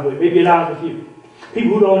odds with, maybe at odds with you.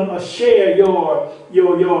 People who don't share your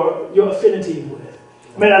affinity with.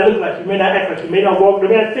 May not look like you, may not act like you, may not walk, may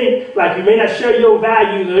not think like you, may not share your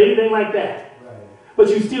values or anything like that. But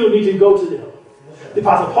you still need to go to them. The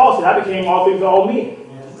Apostle Paul said, I became all things to all men.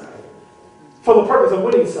 For the purpose of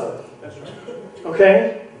winning some.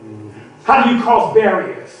 Okay? How do you cross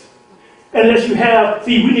barriers? Unless you have,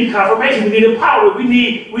 we need confirmation, we need empowerment,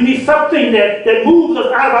 we need something that moves us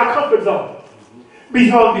out of our comfort zone.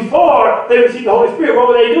 Because before they received the Holy Spirit, what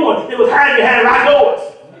were they doing? They was hiding behind locked doors.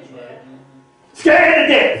 Scared to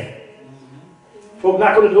death. Folks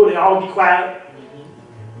not going to do it, they all be quiet.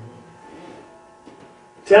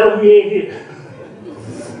 Tell them we ain't here.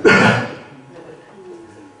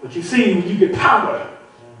 But you see, when you get power,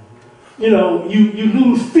 you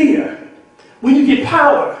lose fear. When you get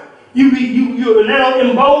power, you're now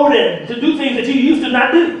emboldened to do things that you used to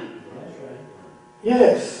not do.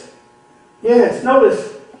 Yes.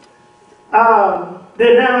 Notice,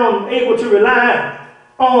 they're now able to rely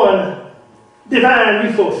on divine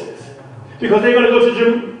resources. Because they're going to go to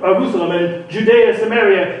Jerusalem and Judea and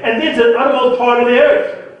Samaria, and then to the uttermost part of the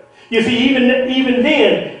earth. You see, even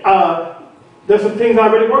then, there's some things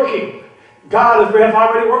already working. God is perhaps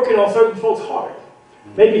already working on certain folks' heart.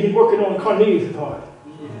 Maybe he's working on Cornelius' heart.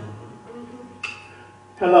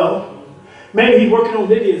 Hello? Maybe he's working on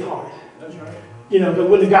Lydia's heart. That's right. But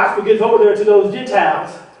when the gospel gets over there to those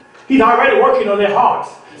Gentiles, he's already working on their hearts.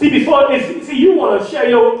 See, you want to share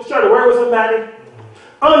the word with somebody,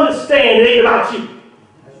 understand it ain't about you.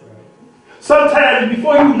 Sometimes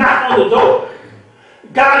before you knock on the door,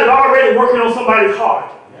 God is already working on somebody's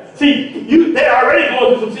heart. See, they're already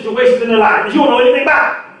going through some situations in their life that you don't know anything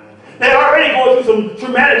about. They're already going through some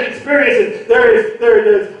traumatic experiences.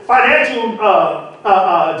 There's financial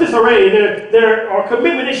disarray. There are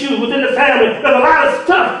commitment issues within the family. There's a lot of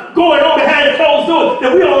stuff going on behind closed doors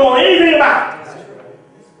that we don't know anything about.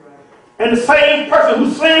 And the same person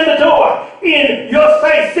who slammed the door in your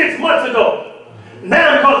face 6 months ago,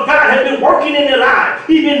 now because God has been working in their lives,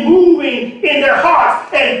 He's been moving in their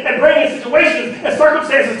hearts and bringing situations and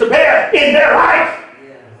circumstances to bear in their life.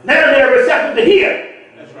 Now they're receptive to hear.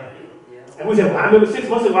 And we say, well, I remember 6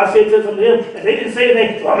 months ago I said something to them and they didn't say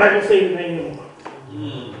anything, so I'm not going to say anything anymore.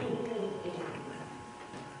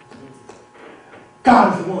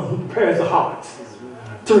 God is the one who prepares the hearts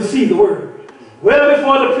to receive the word. Well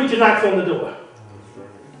before the preacher knocks on the door,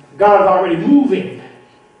 God is already moving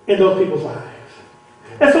in those people's lives.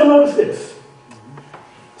 And so notice this.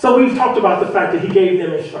 So we've talked about the fact that He gave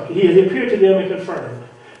them instruction. He appeared to them and confirmed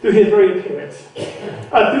through His very appearance,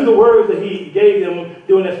 through the words that He gave them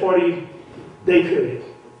during that 40-day period.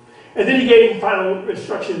 And then He gave them final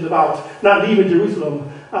instructions about not leaving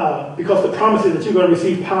Jerusalem because the promise is that you're going to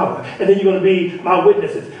receive power and then you're going to be my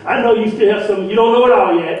witnesses. I know you still have some, you don't know it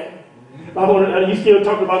all yet. You still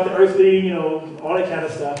talking about the earthly, all that kind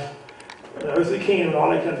of stuff. The earthly king and all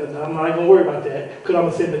that kind of stuff. I'm not going to worry about that because I'm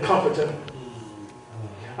going to send the comforter.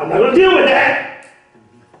 I'm not going to deal with that.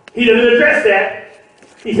 He doesn't address that.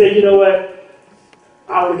 He said, you know what?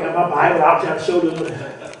 I already got my Bible out trying to show them.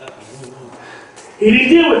 He didn't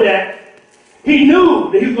deal with that. He knew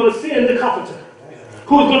that He was going to send the comforter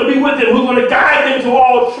who was going to be with them, who was going to guide them to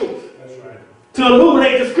all truth, to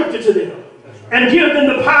illuminate the scripture to them, and give them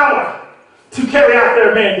the power to carry out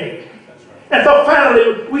their mandate. And so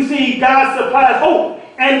finally, we see God supplies hope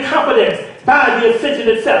and confidence by the ascension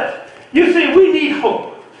itself. You see, we need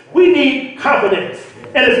hope. We need confidence.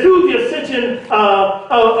 And it's through the ascension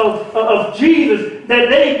of Jesus that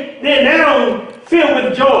they're now filled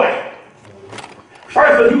with joy.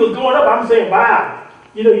 First, when He was going up, I'm saying, wow,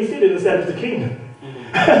 He still didn't establish the kingdom.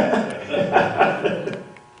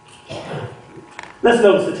 Let's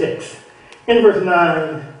notice the text. In verse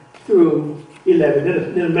 9 through 11,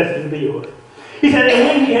 then the message will be yours. He said, and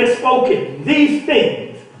when He had spoken these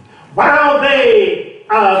things, while they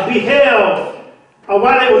beheld,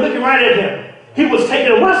 while they were looking right at Him, He was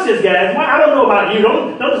taken. Watch this, guys. I don't know about you.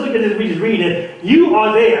 Don't just look at this. We just read it. You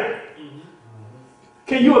are there.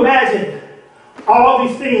 Can you imagine all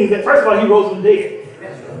these things that, first of all, He rose from the dead.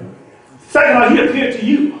 Second of all, He appeared to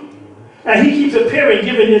you. And He keeps appearing,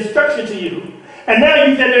 giving instruction to you. And now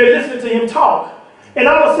you sit there listening to Him talk. And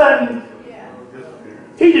all of a sudden,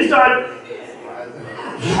 He just started.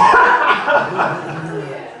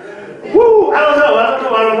 Woo! I don't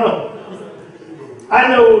know. I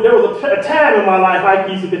know there was a time in my life I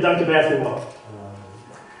used to dunk the basketball.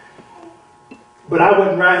 But I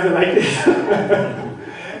wasn't rising like this.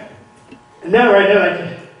 And now, right now,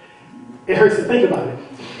 it hurts to think about it.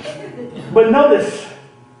 But notice,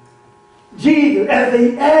 Jesus,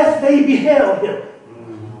 as they beheld Him,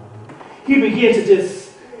 He began to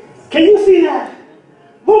just, can you see that?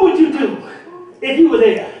 What would you do if you were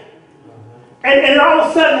there? And all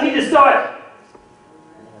of a sudden, He just started,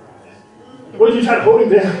 what did you try to hold Him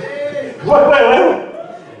down?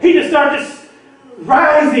 Wait. He just started just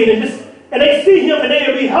rising and they see Him and they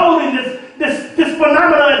are beholding this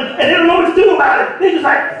phenomenon and they don't know what to do about it. They just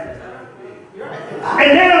like,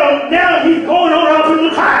 and now He's going on up in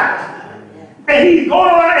the clouds. And He's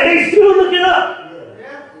going on and they still looking up.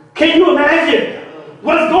 Can you imagine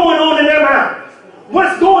what's going on in their minds?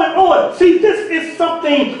 What's going on? See, this is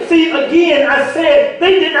something, again, I said,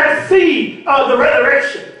 they did not see the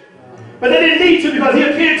resurrection. But they didn't need to because He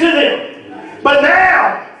appeared to them. But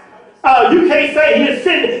now, you can't say He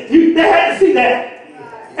ascended. They had to see that.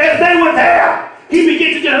 As they were there, He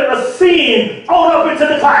began to just ascend on up into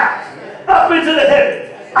the clouds, up into the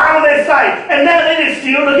heavens, out of their sight. And now they just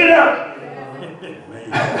still looking up.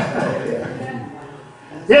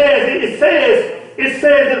 Yes, it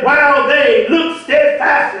says that while they looked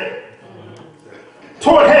steadfastly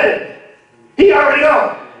toward heaven, He already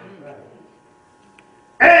gone.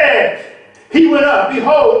 As He went up,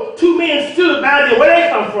 behold, two men stood by them. Where they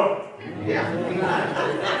come from?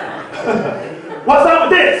 What's up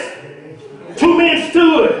with this? Two men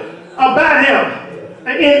stood by Him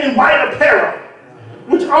in white apparel,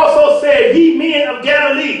 which also said, ye men of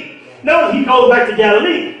Galilee. Notice He goes back to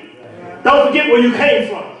Galilee. Don't forget where you came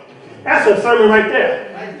from. That's a sermon right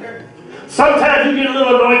there. Sometimes you get a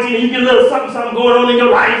little anointing and you get a little something going on in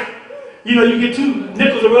your life. You get two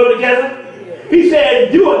nickels to rub together. He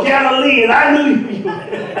said, you are Galilean. I knew you.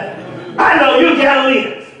 I know you're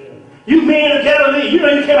Galileans. You men of Galilee. You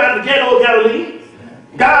came out of the ghetto of Galilee.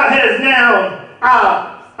 God has now,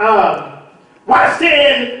 why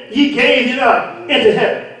stand ye gazing up into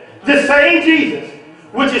heaven? The same Jesus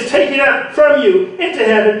which is taken up from you into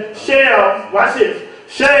heaven shall, watch this,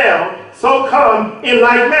 shall so come in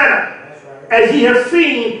like manner as ye have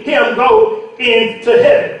seen him go into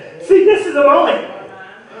heaven. See, this is the moment.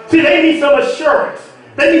 See, they need some assurance.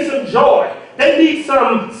 They need some joy. They need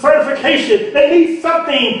some certification. They need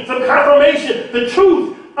something, some confirmation. The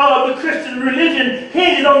truth of the Christian religion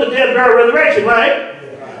hinges on the death, burial, resurrection, right?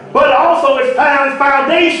 But also it's found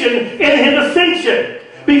foundation in his ascension.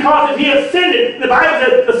 Because if he ascended, the Bible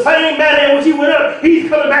says the same manner in which he went up, he's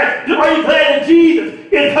coming back. Are you glad that Jesus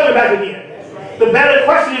is coming back again? The better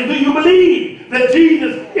question is, do you believe that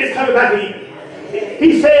Jesus is coming back again?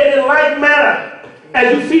 He said in like manner,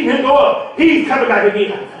 as you see him go up, he's coming back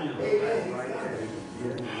again.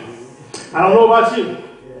 I don't know about you,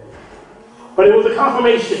 but it was a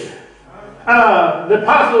confirmation. The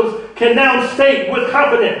apostles can now state with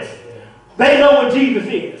confidence, they know what Jesus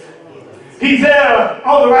is. He's there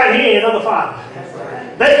on the right hand of the Father.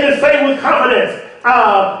 They can say with confidence,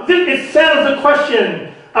 it settles the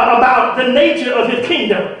question about the nature of his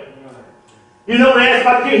kingdom. You know, they asked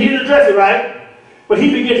about the kingdom, he didn't address it, right? But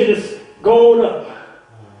he began to just go on up.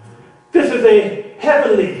 This is a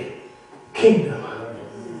heavenly kingdom.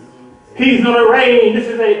 He's going to reign. This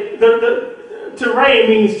is to reign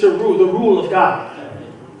means to rule, the rule of God.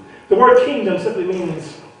 The word kingdom simply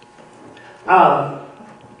means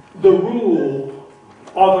the rule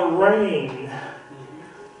or the reign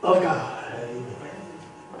of God.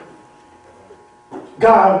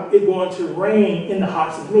 God is going to reign in the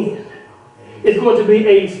hearts of men. It's going to be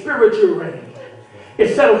a spiritual reign.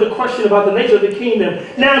 It settles the question about the nature of the kingdom.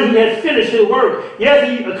 Now he has finished his work. Yes,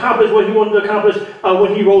 he accomplished what he wanted to accomplish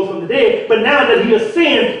when he rose from the dead. But now that he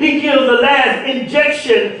ascends, he gives the last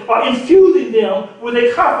injection or infusing them with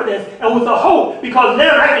a confidence and with a hope. Because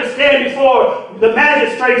now I can stand before the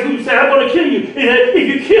magistrates who say, I'm going to kill you. He said, if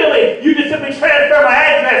you kill me, you just simply transfer my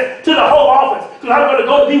address to the Home Office. Because I'm going to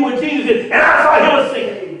go be where Jesus is. And I saw him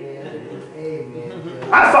ascend.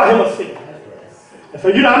 I saw him ascend. And so,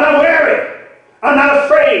 I'm not worried. I'm not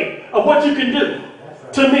afraid of what you can do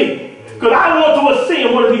to me. Because I want to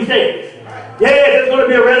ascend one of these days. Yes, there's going to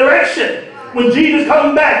be a resurrection. When Jesus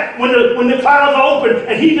comes back, when the clouds are open,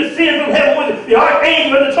 and he descends from heaven with the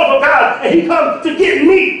archangel and the trump of God, and he comes to get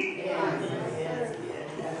me.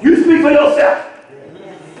 You speak for yourself.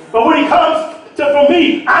 But when he comes for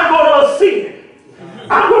me, I'm going to ascend.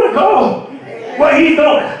 I'm going to go where he's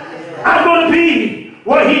going. I'm going to be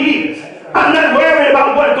where he is. I'm not worried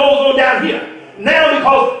about what goes on down here. Now,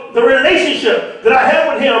 because the relationship that I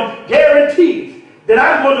have with him guarantees that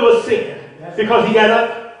I'm going to ascend. Because he got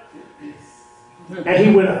up and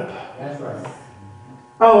he went up.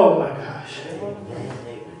 Oh my gosh.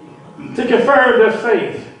 To confirm their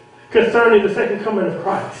faith concerning the second coming of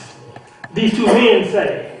Christ, these two men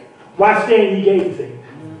say, why stand ye gazing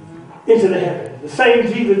into the heaven? The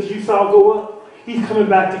same Jesus you saw go up, he's coming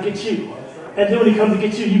back to get you. And then when he comes to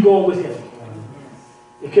get you, you go on with him.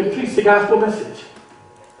 It completes the gospel message.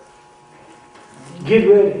 Get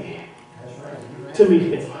ready to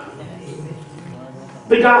meet him.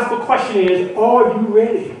 The gospel question is, are you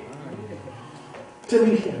ready to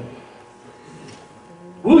meet him?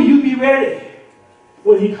 Will you be ready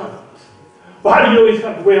when he comes? Well, how do you know he's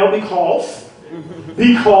coming? Well, because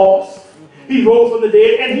he rose from the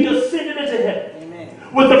dead and he ascended into heaven.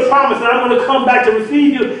 With the promise that I'm going to come back to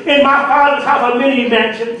receive you. In my Father's house are many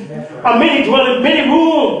mansions, are many dwellings, many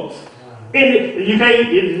rooms. You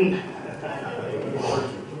can't.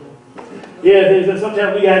 Yeah,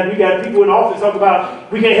 sometimes we got people in the office talk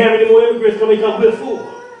about we can't have any more immigrants coming because we're full.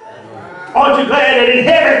 Aren't you glad that in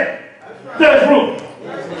heaven there's room?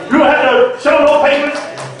 You don't have to show no papers.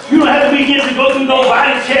 You don't have to begin to go through no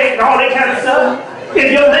body check and all that kind of stuff.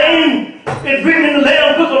 If your name is written in the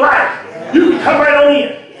Lamb's Book of Life, you can come right on in.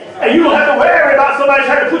 And you don't have to worry about somebody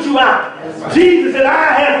trying to put you out. Jesus said,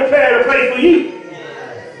 I have prepared a place for you.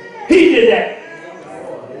 He did that.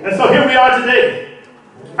 And so here we are today.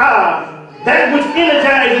 That which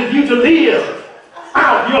energizes you to live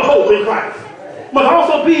out your hope in Christ must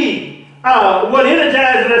also be what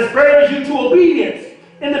energizes and spurs you to obedience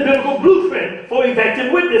in the biblical blueprint for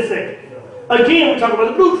effective witnessing. Again, we talk about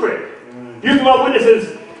the blueprint. You want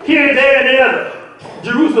witnesses here, there, and there.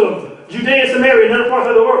 Jerusalem, Judea, Samaria, and other parts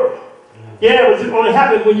of the world. Yeah, but it only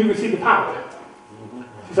happens when you receive the power.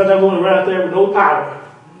 Sometimes we want to run out there with no power.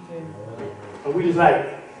 And we just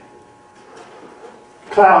like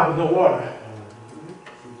clouds with no water.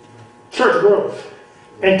 Church growth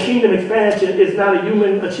and kingdom expansion is not a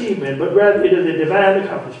human achievement, but rather it is a divine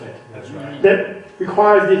accomplishment. That's right. That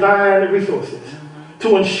requires divine resources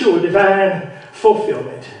to ensure divine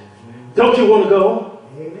fulfillment. Don't you want to go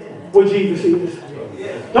where Jesus is?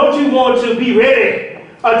 Don't you want to be ready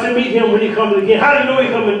to meet him when he comes again? How do you know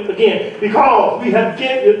he's coming again? Because we have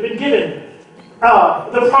been given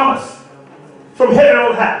the promise from heaven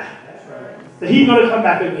on high that he's going to come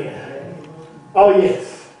back again. Oh,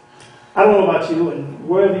 yes. I don't know about you, and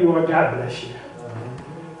wherever you are, God bless you.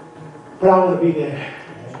 But I want to be there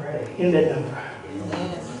in that number.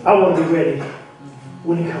 I want to be ready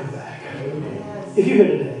when he comes back. If you're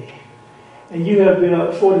here today and you have been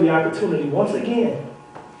afforded the opportunity once again,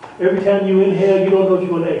 every time you inhale, you don't know if you're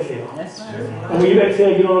going to exhale. And when you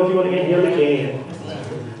exhale, you don't know if you're going to inhale again.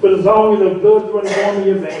 But as long as the blood's running warm in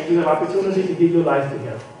your veins, you have opportunity to give your life to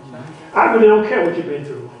him. I really don't care what you've been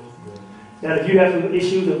through. Now, if you have some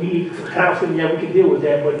issues that we need some counseling, yeah, we can deal with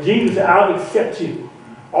that. But Jesus said, I'll accept you.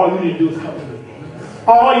 All you need to do is come to me.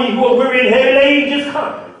 All ye who are weary and heavy laden, just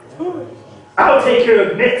come. I'll take care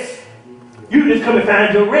of mess. You just come and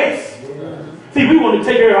find your rest. See, we want to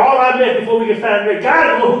take care of all our mess before we can find rest. God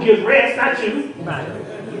is the one who gives rest, not you.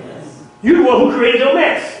 You're the one who created your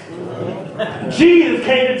mess. Jesus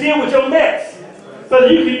came to deal with your mess so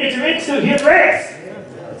that you can enter into his rest.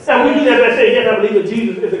 And we do that by saying, yes, I believe that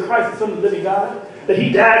Jesus is the Christ, the Son of the living God, that he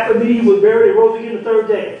died for me, he was buried, and rose again the third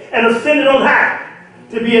day, and ascended on high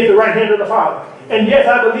to be at the right hand of the Father. And yes,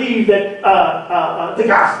 I believe that the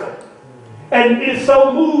gospel. And it is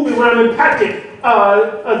so moving when I'm impacted,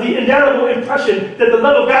 the indelible impression that the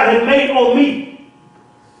love of God has made on me.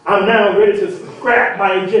 I'm now ready to scrap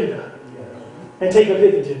my agenda and take up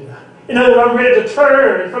his agenda. In other words, I'm ready to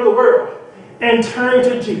turn from the world and turn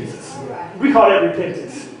to Jesus. We call that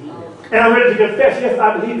repentance. And I'm ready to confess, yes,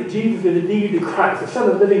 I believe that Jesus is indeed the Christ, the Son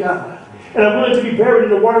of the living God. And I'm willing to be buried in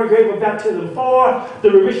the watery grave of baptism for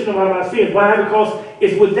the remission of my sins. Why? Because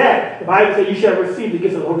it's with that. The Bible says you shall receive the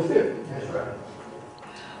gift of the Holy Spirit. That's right.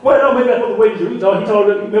 Well, no, maybe that's what the way to Jerusalem. He told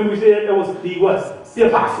them, remember we said it was the what? The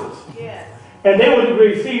apostles. Yeah. And they would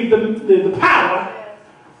receive the power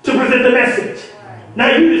to present the message. Right.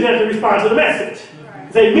 Now you just have to respond to the message.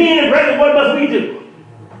 Right. Say, men and brethren, what must we do?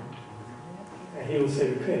 He will say,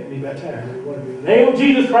 repent, be baptized in the name of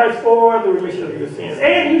Jesus Christ for the remission of your sins.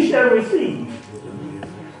 And you shall receive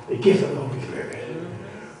the gift of the Holy Spirit.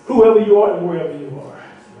 Whoever you are and wherever you are.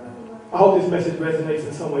 I hope this message resonates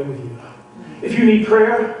in some way with you. If you need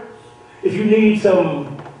prayer, if you need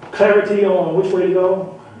some clarity on which way to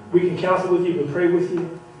go, we can counsel with you, we can pray with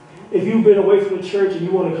you. If you've been away from the church and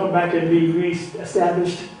you want to come back and be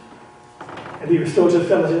reestablished and be restored to the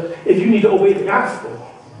fellowship, if you need to obey the gospel,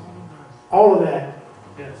 all of that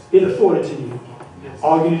is afforded to you. Yes.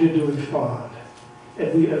 All you need to do is respond.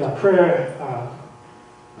 As our prayer, I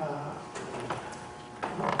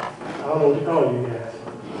don't know what to call you guys,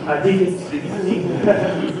 our deacons,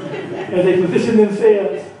 as they position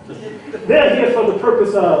themselves, they're here for the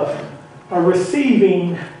purpose of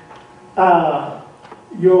receiving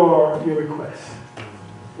your request.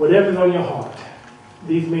 Whatever's on your heart,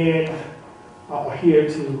 these men are here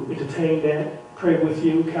to entertain that, pray with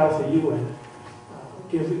you, counsel you, and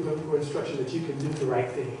give you instruction that you can do the right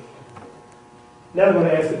thing. Now I'm going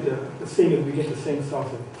to ask that the singers begin to sing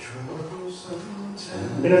softly.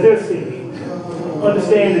 And as they're singing,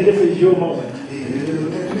 understand that this is your moment.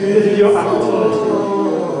 This is your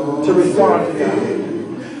opportunity to respond to God.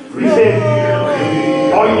 He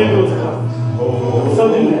said, all you need to do is come. So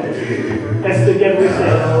do that. As together we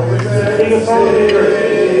say, sing a song of the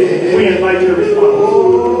earth. We invite you to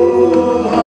respond.